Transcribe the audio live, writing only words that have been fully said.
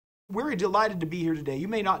we're delighted to be here today. You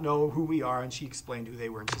may not know who we are," and she explained who they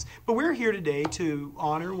were. And she says, "But we're here today to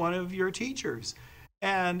honor one of your teachers."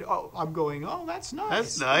 And I'm going, "Oh, that's nice.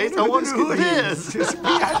 That's nice. I wonder who it is." We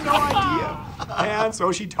had no idea. And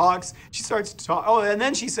so she starts to talk. Oh, and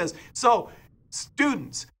then she says, "So,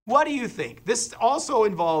 students, what do you think?" This also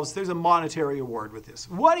involves, there's a monetary award with this.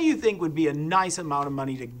 "What do you think would be a nice amount of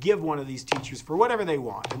money to give one of these teachers for whatever they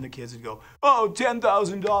want?" And the kids would go, "Oh,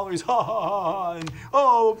 $10,000, ha, ha, ha, ha, and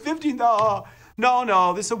oh, $15,000.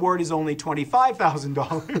 No, this award is only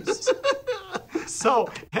 $25,000. So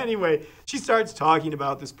anyway, she starts talking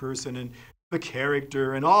about this person and the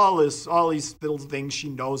character and all these little things she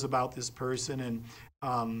knows about this person. And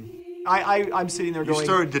I'm sitting there going, You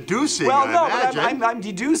started deducing, well, no, I imagine. but I'm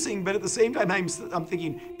deducing, but at the same time, I'm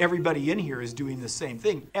thinking everybody in here is doing the same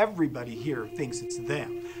thing. Everybody here thinks it's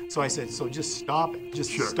them. So I said, so just stop it.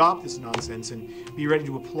 Just stop this nonsense and be ready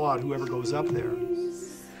to applaud whoever goes up there.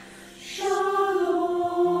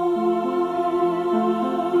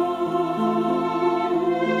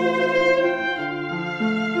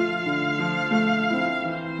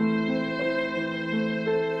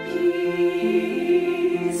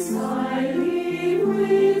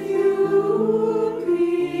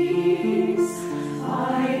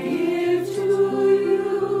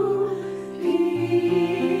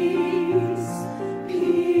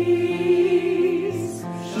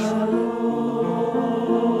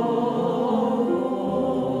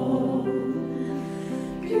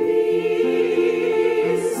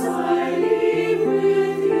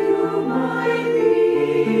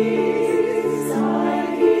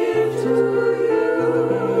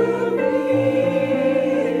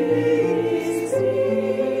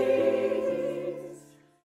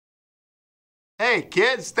 Hey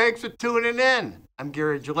kids, thanks for tuning in. I'm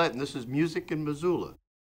Gary Gillett, and this is Music in Missoula.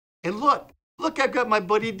 And look, I've got my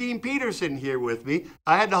buddy Dean Peterson here with me.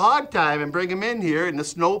 I had to hog time and bring him in here, and the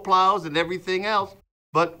snow plows and everything else.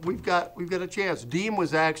 But we've got a chance. Dean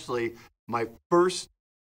was actually my first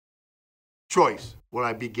choice when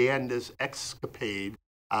I began this escapade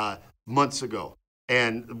months ago.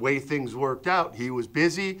 And the way things worked out, he was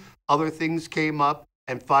busy, other things came up,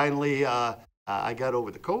 and finally I got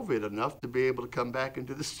over the COVID enough to be able to come back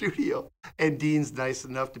into the studio. And Dean's nice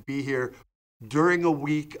enough to be here during a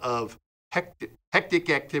week of hectic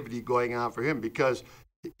activity going on for him because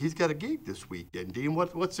he's got a gig this weekend. Dean,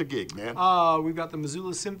 what's the gig, man? We've got the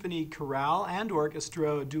Missoula Symphony Chorale and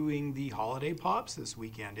Orchestra doing the Holiday Pops this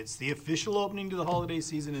weekend. It's the official opening to the holiday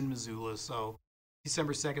season in Missoula, so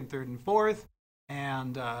December 2nd, 3rd, and 4th.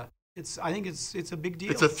 And I think it's a big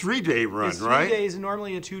deal. It's a 3-day run, it's right? 3 days,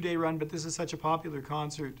 normally a 2-day run, but this is such a popular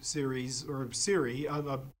concert series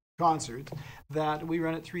of concerts that we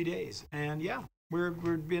run it 3 days. And yeah,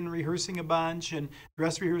 we've been rehearsing a bunch, and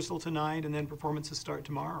dress rehearsal tonight, and then performances start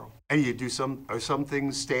tomorrow. And you do some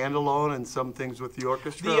things standalone and some things with the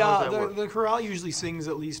orchestra? The chorale usually sings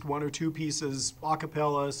at least 1 or 2 pieces a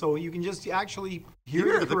cappella, so you can just actually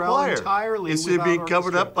hear the chorale choir entirely. Instead of being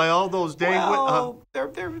covered up by all those dang... Well, they're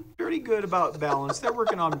pretty good about balance. They're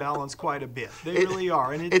working on balance quite a bit. They really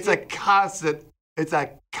are. And it's a constant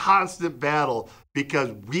battle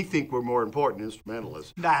because we think we're more important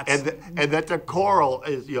instrumentalists. And that the choral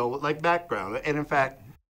is, like background. And in fact,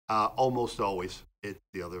 almost always it's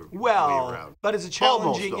the other way around. But it's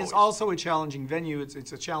also a challenging venue.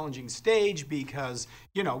 It's a challenging stage because,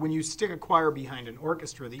 when you stick a choir behind an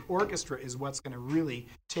orchestra, the orchestra is what's going to really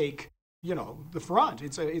take, the front.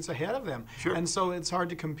 It's ahead of them. Sure. And so it's hard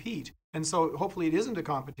to compete. And so hopefully it isn't a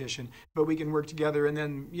competition, but we can work together. And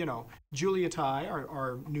then, Julia Tai,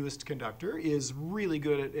 our newest conductor, is really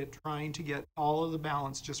good at trying to get all of the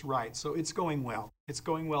balance just right. So it's going well. It's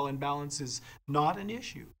going well, and balance is not an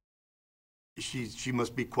issue. She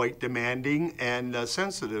must be quite demanding and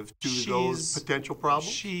sensitive to those potential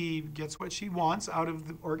problems. She gets what she wants out of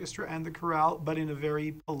the orchestra and the chorale, but in a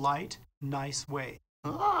very polite, nice way.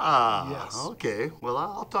 Yes. Yes. Okay. Well,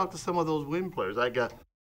 I'll talk to some of those wind players. I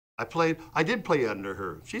did play under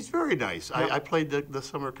her. She's very nice. Yep. I played the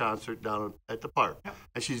summer concert down at the park. Yep.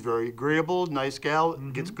 And she's very agreeable, nice gal,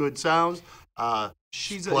 gets good sounds.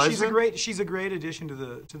 She's a great addition to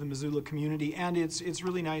the Missoula community, and it's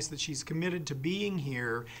really nice that she's committed to being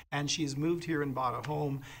here, and she's moved here and bought a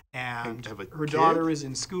home, and her daughter is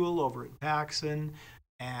in school over at Paxson.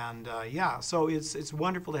 And so it's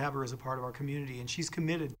wonderful to have her as a part of our community, and she's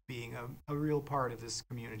committed to being a real part of this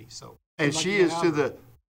community. So, and she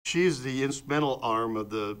is the instrumental arm of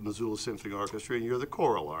the Missoula Symphony Orchestra, and you're the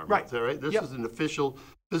choral arm. Right. Is that right? This is an official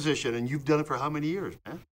position, and you've done it for how many years,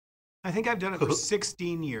 man? I think I've done it for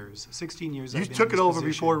 16 years. 16 years. You took it over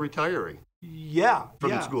before retiring. Yeah. From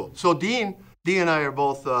the school. So Dean, Dee and I are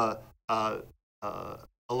both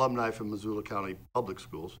alumni from Missoula County Public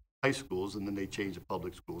Schools, high schools, and then they changed to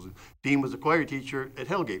public schools. And Dean was a choir teacher at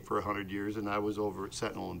Hellgate for 100 years, and I was over at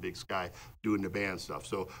Sentinel and Big Sky doing the band stuff.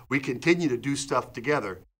 So we continue to do stuff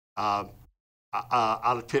together out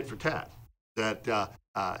of tit for tat. That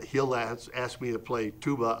he'll ask me to play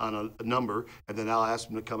tuba on a number, and then I'll ask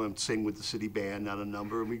him to come and sing with the city band on a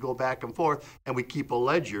number, and we go back and forth, and we keep a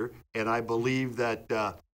ledger, and I believe that...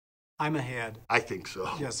 I'm ahead. I think so.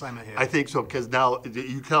 Yes, I'm ahead. I think so, because now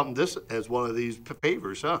you count this as one of these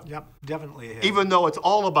favors, huh? Yep, definitely ahead. Even though it's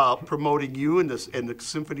all about promoting you and the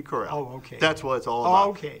Symphony Chorale. Oh, okay. That's what it's all about.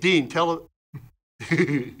 Okay. Dean, tell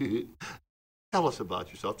us about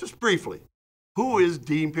yourself, just briefly. Who is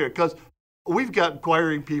Dean Peterson? Because we've got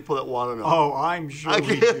inquiring people that want to know. Oh, I'm sure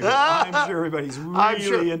we do. I'm sure everybody's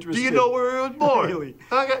really interested. Do you know where he was born? Really?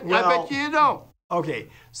 Okay. Well, I bet you don't. Okay,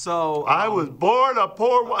 so... I was born a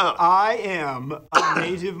poor... I am a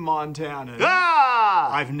native Montanan.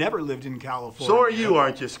 Ah! I've never lived in California. So are you,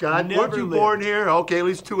 aren't you, Scott? Weren't you born here? Okay, at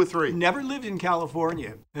least 2 or 3. Never lived in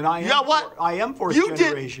California. And I am, Yeah, what? I am fourth You did-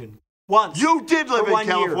 generation. Once. You did live in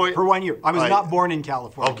California. For 1 year. I was Right. not born in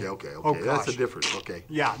California. Okay. Oh, That's the gosh. difference. Okay.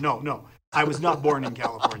 Yeah, no. I was not born in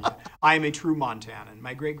California. I am a true Montanan.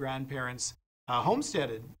 My great-grandparents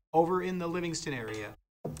homesteaded over in the Livingston area.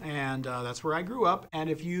 And that's where I grew up. And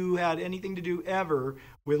if you had anything to do ever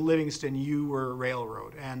with Livingston, you were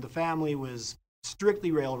railroad. And the family was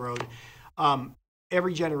strictly railroad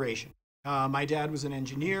every generation. My dad was an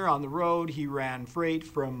engineer on the road. He ran freight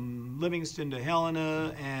from Livingston to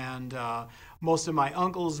Helena. And most of my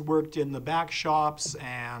uncles worked in the back shops.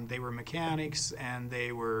 And they were mechanics. And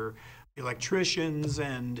they were electricians.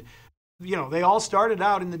 And you know, they all started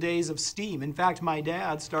out in the days of steam. In fact, my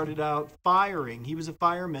dad started out firing. He was a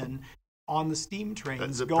fireman on the steam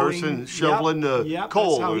trains. The person shoveling the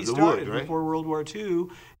coal that's how or he the started wood, right? before World War II.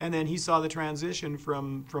 And then he saw the transition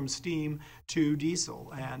from steam to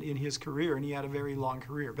diesel and in his career, and he had a very long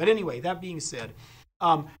career. But anyway, that being said,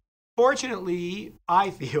 fortunately,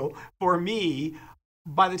 I feel, for me,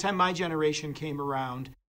 by the time my generation came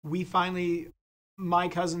around, we finally... my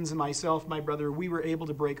cousins and myself, my brother, we were able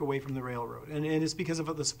to break away from the railroad. And it's because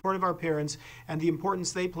of the support of our parents and the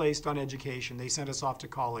importance they placed on education. They sent us off to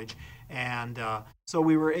college. And so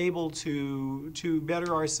we were able to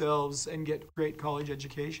better ourselves and get great college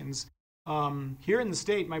educations. Here in the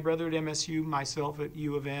state, my brother at MSU, myself at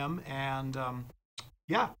U of M. And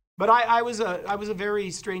yeah. But I was a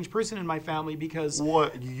very strange person in my family because...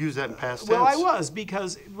 What? You use that in past tense? Well, I was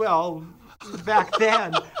because, well... Back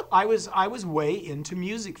then, I was way into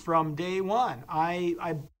music from day one.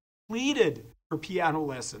 I pleaded for piano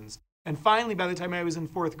lessons. And finally, by the time I was in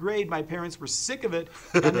 4th grade, my parents were sick of it,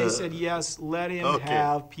 and they said, yes, let him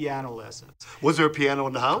have piano lessons. Was there a piano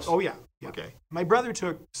in the house? Oh, yeah. Okay. My brother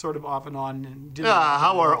took sort of off and on and did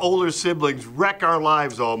how our older siblings wreck our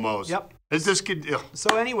lives almost. Yep. It's this kid.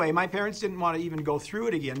 So anyway, my parents didn't want to even go through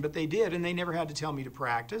it again, but they did, and they never had to tell me to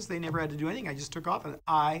practice. They never had to do anything. I just took off, and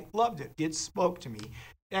I loved it. It spoke to me,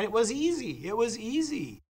 and it was easy. It was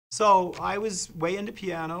easy. So I was way into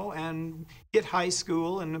piano and hit high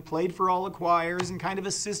school and played for all the choirs and kind of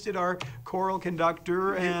assisted our choral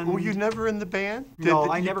conductor. And were you never in the band? No,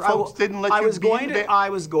 I never. Folks didn't let you be in the band? I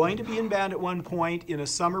was going to be in band at one point in a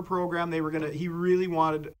summer program. They were gonna. He really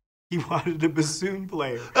wanted. He wanted a bassoon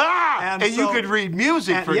player. And you could read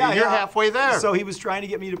music for you. You're halfway there. So he was trying to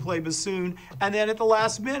get me to play bassoon, and then at the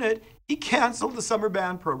last minute, he canceled the summer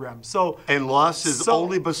band program. And lost his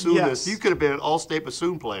only bassoonist. Yes. You could have been an all-state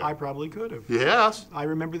bassoon player. I probably could have. Yes. I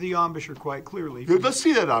remember the embouchure quite clearly. Good. Let's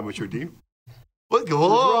see that embouchure, Dean.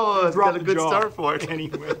 Oh, it's got a good start for it.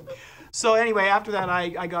 Anyway. So anyway, after that,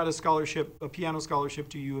 I got a scholarship, a piano scholarship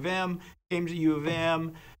to U of M, came to U of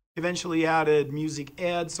M, eventually added music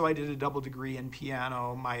ed, so I did a double degree in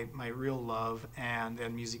piano, my real love, and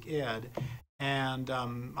then music ed. And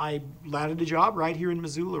I landed a job right here in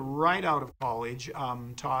Missoula, right out of college,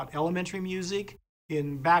 taught elementary music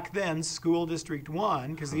in, back then, School District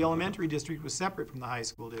 1, because the elementary district was separate from the high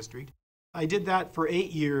school district. I did that for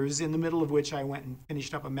 8 years, in the middle of which I went and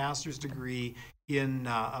finished up a master's degree in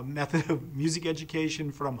a method of music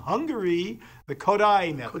education from Hungary, the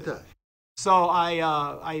Kodály method. Kodály. So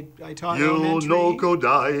I taught elementary. You know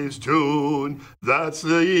Kodai's tune, that's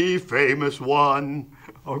the famous one.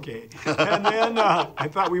 Okay. And then I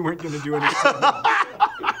thought we weren't going to do anything.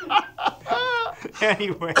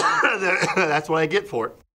 Anyway. That's what I get for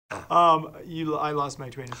it. I lost my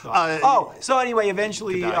train of thought. So anyway,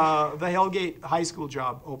 eventually the Hellgate High School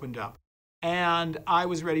job opened up. And I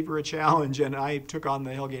was ready for a challenge, and I took on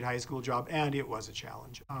the Hellgate High School job, and it was a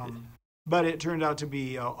challenge. but it turned out to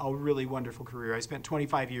be a really wonderful career. I spent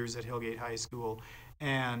 25 years at Hillgate High School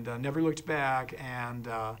and never looked back. And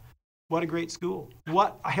what a great school.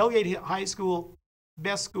 Hillgate High School,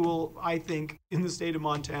 best school, I think, in the state of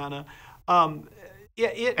Montana. And he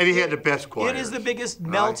had the best choirs. It is the biggest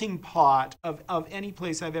melting pot of any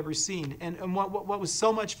place I've ever seen. And what was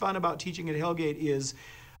so much fun about teaching at Hillgate is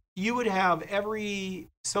you would have every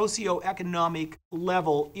socioeconomic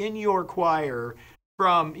level in your choir.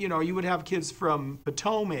 From, you would have kids from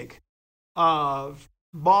Potomac,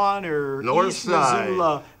 Bonner, East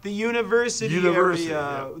Missoula, the university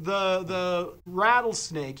area, the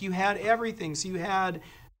Rattlesnake. You had everything. So you had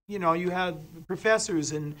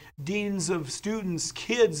professors and deans of students,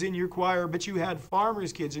 kids in your choir, but you had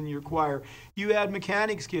farmers' kids in your choir. You had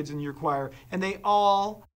mechanics' kids in your choir, and they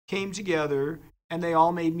all came together and they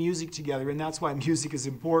all made music together. And that's why music is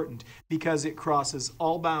important, because it crosses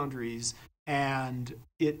all boundaries. And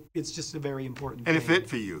it's just a very important thing. And it fit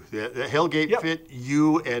for you. The Hillgate fit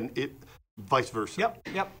you, and it vice versa.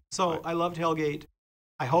 Yep. So I loved Hillgate.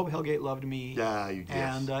 I hope Hillgate loved me. Yeah, you did.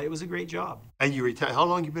 And it was a great job. And you retired. How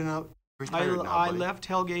long you been out? Retired now, I left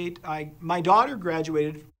Hillgate. My daughter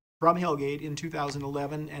graduated from Hillgate in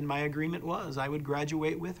 2011, and my agreement was I would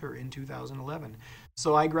graduate with her in 2011.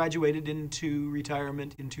 So I graduated into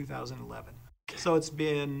retirement in 2011. So it's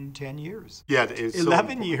been 10 years. Yeah, it's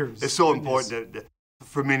 11 years. It's so important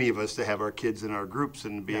for many of us to have our kids in our groups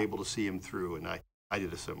and be able to see them through. And I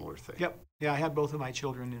did a similar thing. Yep. Yeah, I had both of my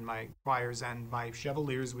children in my choirs and my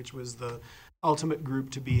Chevaliers, which was the ultimate group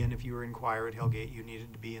to be in. If you were in choir at Hillgate, you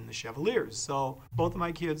needed to be in the Chevaliers. So both of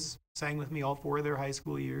my kids sang with me all 4 of their high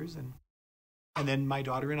school years, and then my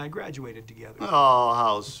daughter and I graduated together. Oh,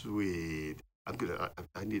 how sweet. I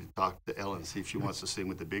need to talk to Ellen and see if she wants to sing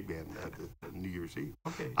with the big band at New Year's Eve.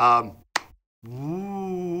 Okay.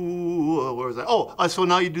 Where was I? Oh, so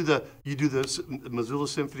now you do the Missoula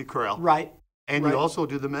Symphony Chorale, right? And you also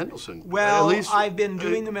do the Mendelssohn. Well, at least, I've been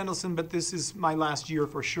doing the Mendelssohn, but this is my last year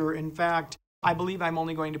for sure. In fact, I believe I'm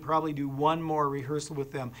only going to probably do one more rehearsal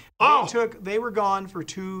with them. They were gone for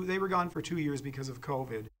 2 years because of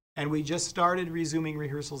COVID. And we just started resuming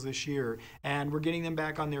rehearsals this year, and we're getting them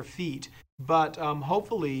back on their feet. But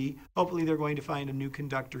hopefully they're going to find a new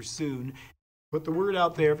conductor soon. Put the word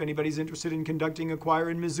out there if anybody's interested in conducting a choir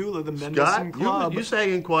in Missoula. The Mendelssohn Club. You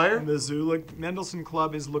sang in choir? Missoula Mendelssohn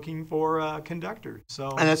Club is looking for a conductor.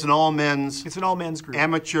 And it's an all men's. It's an all men's group.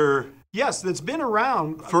 Amateur. Yes, that's been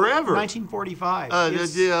around forever. 1945.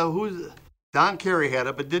 Who's Don Carey had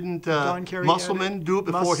it, but didn't Musselman do it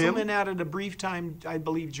before him? Musselman had it a brief time. I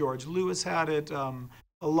believe George Lewis had it. A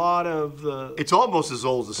lot of the. It's almost as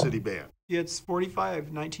old as the city band. It's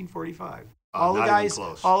 1945. All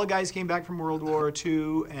the guys came back from World War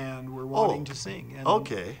II and were wanting to sing.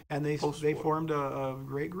 And they formed a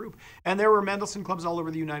great group. And there were Mendelssohn clubs all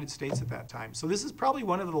over the United States at that time. So this is probably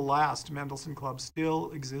one of the last Mendelssohn clubs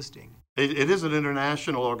still existing. It is an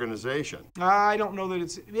international organization. I don't know that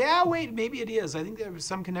it's. Yeah, wait, maybe it is. I think there was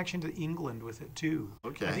some connection to England with it too.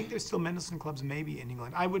 Okay. I think there's still Mendelssohn clubs maybe in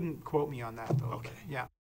England. I wouldn't quote me on that though. Okay. Yeah.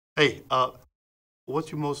 Hey,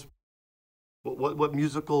 what's your most what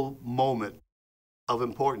musical moment of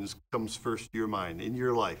importance comes first to your mind in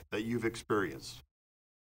your life that you've experienced?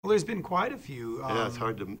 Well, there's been quite a few. Yeah, it's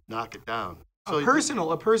hard to knock it down. A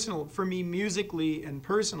personal for me musically,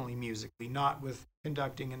 not with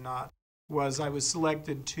conducting and not, I was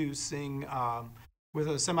selected to sing with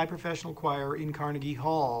a semi-professional choir in Carnegie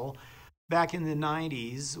Hall back in the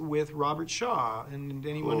 90s with Robert Shaw. And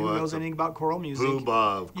anyone who knows anything about choral music.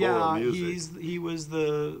 Music. He was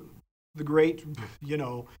the great,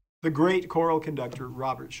 the great choral conductor,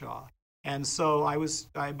 Robert Shaw. And so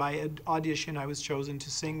by audition, I was chosen to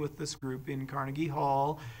sing with this group in Carnegie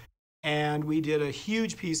Hall. And we did a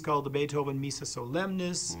huge piece called the Beethoven Missa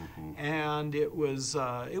Solemnis, and it was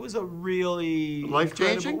a really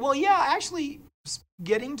life-changing. Well, yeah, actually,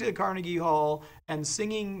 getting to Carnegie Hall and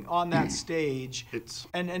singing on that stage,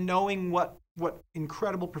 and knowing what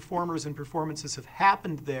incredible performers and performances have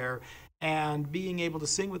happened there, and being able to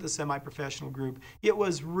sing with a semi-professional group, it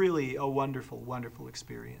was really a wonderful, wonderful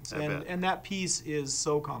experience. And that piece is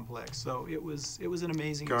so complex. So it was an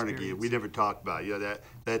amazing Carnegie, experience. we never talked about it.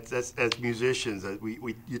 That's as musicians,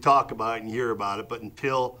 you talk about it and hear about it, but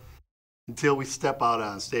until we step out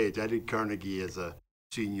on stage, I did Carnegie as a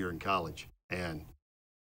senior in college, and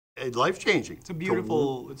life-changing. It's a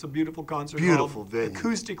beautiful concert. Beautiful venue.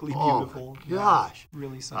 Acoustically beautiful. Oh, gosh.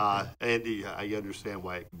 Really something. And I understand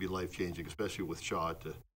why it could be life-changing, especially with Shaw at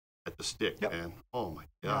the stick. Yep. And oh my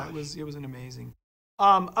gosh. Yeah, it was an amazing.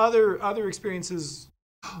 Other experiences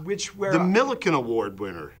where? The Milliken Award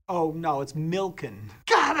winner. Oh no, it's Milken.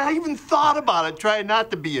 God, I even thought about it, trying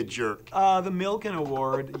not to be a jerk. The Milken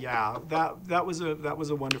Award, yeah, that was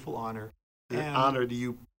a wonderful honor. An honor to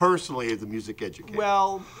you personally as a music educator.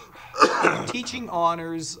 Well, teaching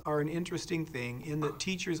honors are an interesting thing in that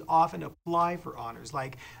teachers often apply for honors.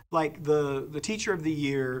 Like the teacher of the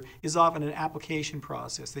year is often an application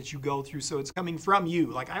process that you go through. So it's coming from you.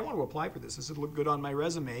 Like, I want to apply for this. This would look good on my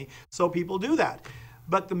resume. So people do that.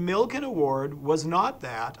 But the Milken Award was not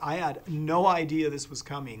that. I had no idea this was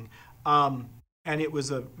coming. And it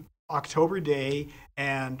was a October day,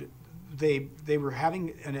 and they were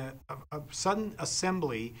having a sudden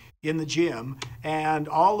assembly in the gym, and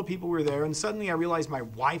all the people were there, and suddenly I realized my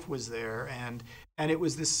wife was there, and it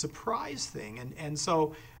was this surprise thing. And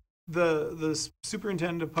so the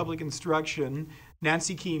superintendent of public instruction,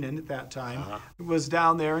 Nancy Keenan at that time, was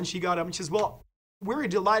down there, and she got up and she says, well, we're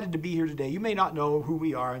delighted to be here today. You may not know who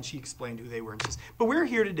we are, and she explained who they were, and she says, but we're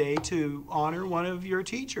here today to honor one of your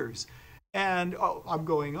teachers. And I'm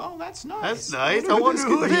going, oh, that's nice. That's nice. I wonder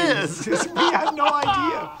who it is. We had no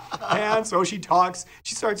idea. And so she starts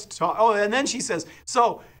to talk. Oh, and then she says,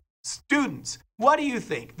 so students, what do you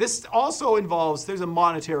think? This also involves, there's a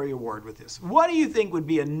monetary award with this. What do you think would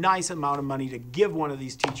be a nice amount of money to give one of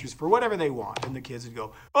these teachers for whatever they want? And the kids would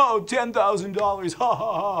go, oh, $10,000, ha,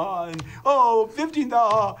 ha, ha, and oh,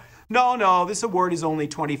 $15,000. No, this award is only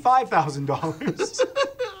 $25,000.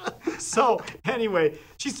 So anyway,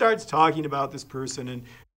 she starts talking about this person and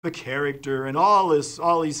the character and all these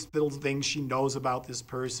little things she knows about this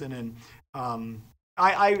person, and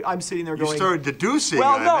I'm sitting there going. You started deducing.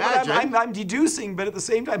 Well, no, I but I'm deducing, but at the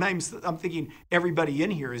same time, I'm thinking everybody in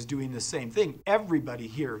here is doing the same thing. Everybody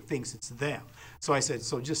here thinks it's them. So I said,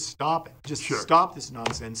 so just stop it. Just stop this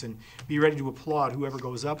nonsense and be ready to applaud whoever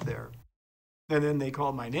goes up there. And then they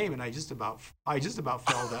called my name, and I just about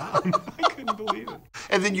fell down. I couldn't believe it.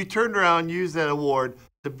 And then you turned around and used that award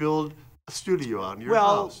to build a studio on your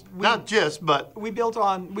house. Not just, but we built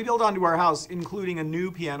onto our house, including a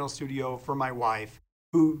new piano studio for my wife,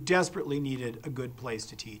 who desperately needed a good place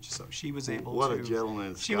to teach. So she was able what a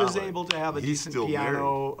gentleman! She was able to have a decent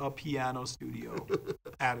piano studio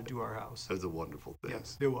added to our house. That's a wonderful thing.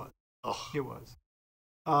 Yes, it was. Oh. It was.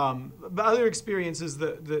 But other experiences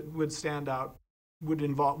that would stand out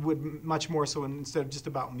would much more so, instead of just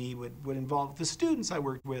about me, would involve the students I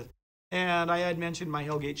worked with. And I had mentioned my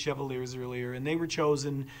Hellgate Chevaliers earlier, and they were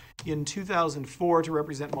chosen in 2004 to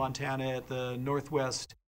represent Montana at the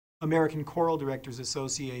Northwest American Choral Directors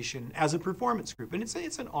Association as a performance group. And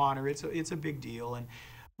it's an honor, it's a big deal. And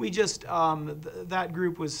we just, that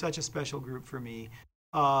group was such a special group for me.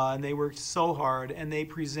 And they worked so hard, and they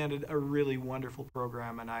presented a really wonderful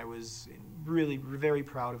program, and I was really very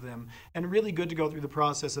proud of them, and really good to go through the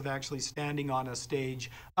process of actually standing on a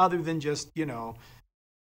stage other than just,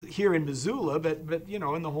 here in Missoula, but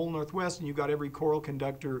in the whole Northwest, and you've got every choral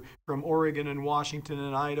conductor from Oregon and Washington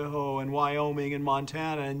and Idaho and Wyoming and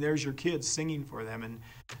Montana, and there's your kids singing for them, and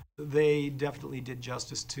they definitely did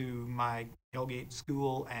justice to my Hellgate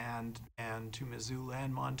school and to Missoula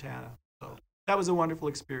and Montana. So that was a wonderful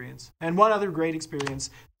experience. And one other great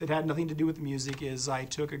experience that had nothing to do with the music is I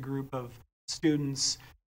took a group of students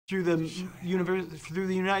through the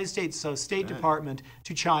United States State Department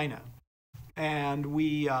to China. And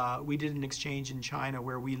we did an exchange in China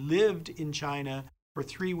where we lived in China for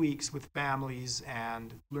 3 weeks with families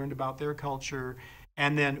and learned about their culture.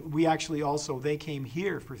 And then we actually they came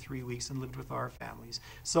here for 3 weeks and lived with our families.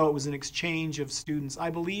 So it was an exchange of students.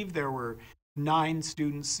 I believe there were 9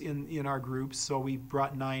 students in our group, so we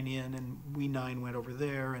brought 9 in, and we 9 went over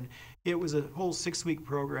there, and it was a whole 6-week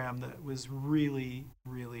program that was really,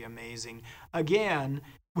 really amazing. Again,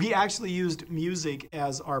 we actually used music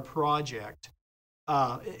as our project.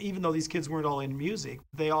 Even though these kids weren't all in music,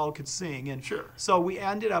 they all could sing, and so we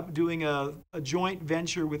ended up doing a joint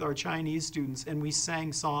venture with our Chinese students, and we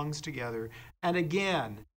sang songs together. And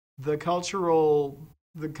again, the cultural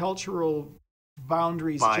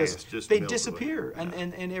boundaries just they disappear,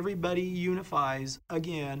 and everybody unifies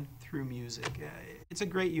again through music. It's a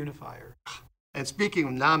great unifier. And speaking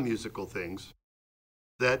of non-musical things,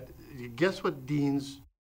 guess what Dean's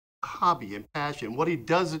hobby and passion, what he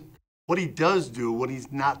does do when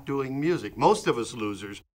he's not doing music. Most of us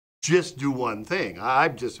losers just do one thing.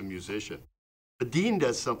 I'm just a musician. But Dean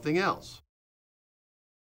does something else.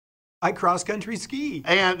 I cross-country ski.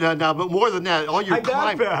 And now, but more than that, all your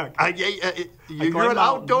climbing. You're an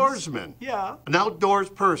outdoorsman. Yeah. An outdoors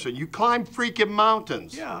person. You climb freaking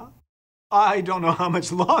mountains. Yeah. I don't know how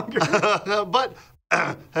much longer. But,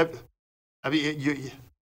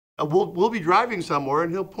 we'll be driving somewhere,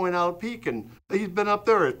 and he'll point out a peak, and he's been up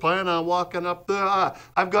there. He's planning on walking up there.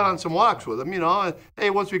 I've gone on some walks with him, you know. And, hey,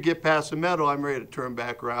 once we get past the meadow, I'm ready to turn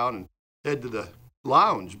back around and head to the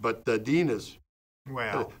lounge. But Dean is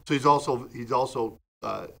Well, so he's also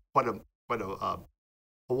quite a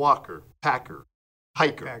walker, packer,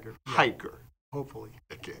 hiker. Yeah. Hopefully.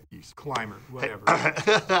 Okay, he's Climber, whatever.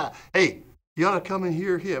 Hey, you ought to come and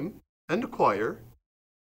hear him and the choir,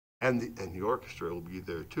 and the orchestra will be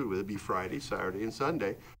there too. It'll be Friday, Saturday, and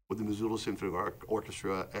Sunday with the Missoula Symphony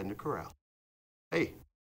Orchestra and the chorale. Hey,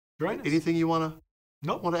 Join us. anything you want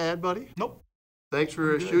Nope. to add, buddy? Nope. Thanks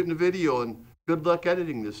for shooting the video, and good luck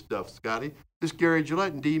editing this stuff, Scotty. This is Gary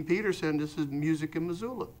Gillett and Dean Peterson. This is Music in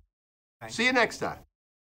Missoula. Thanks. See you next time.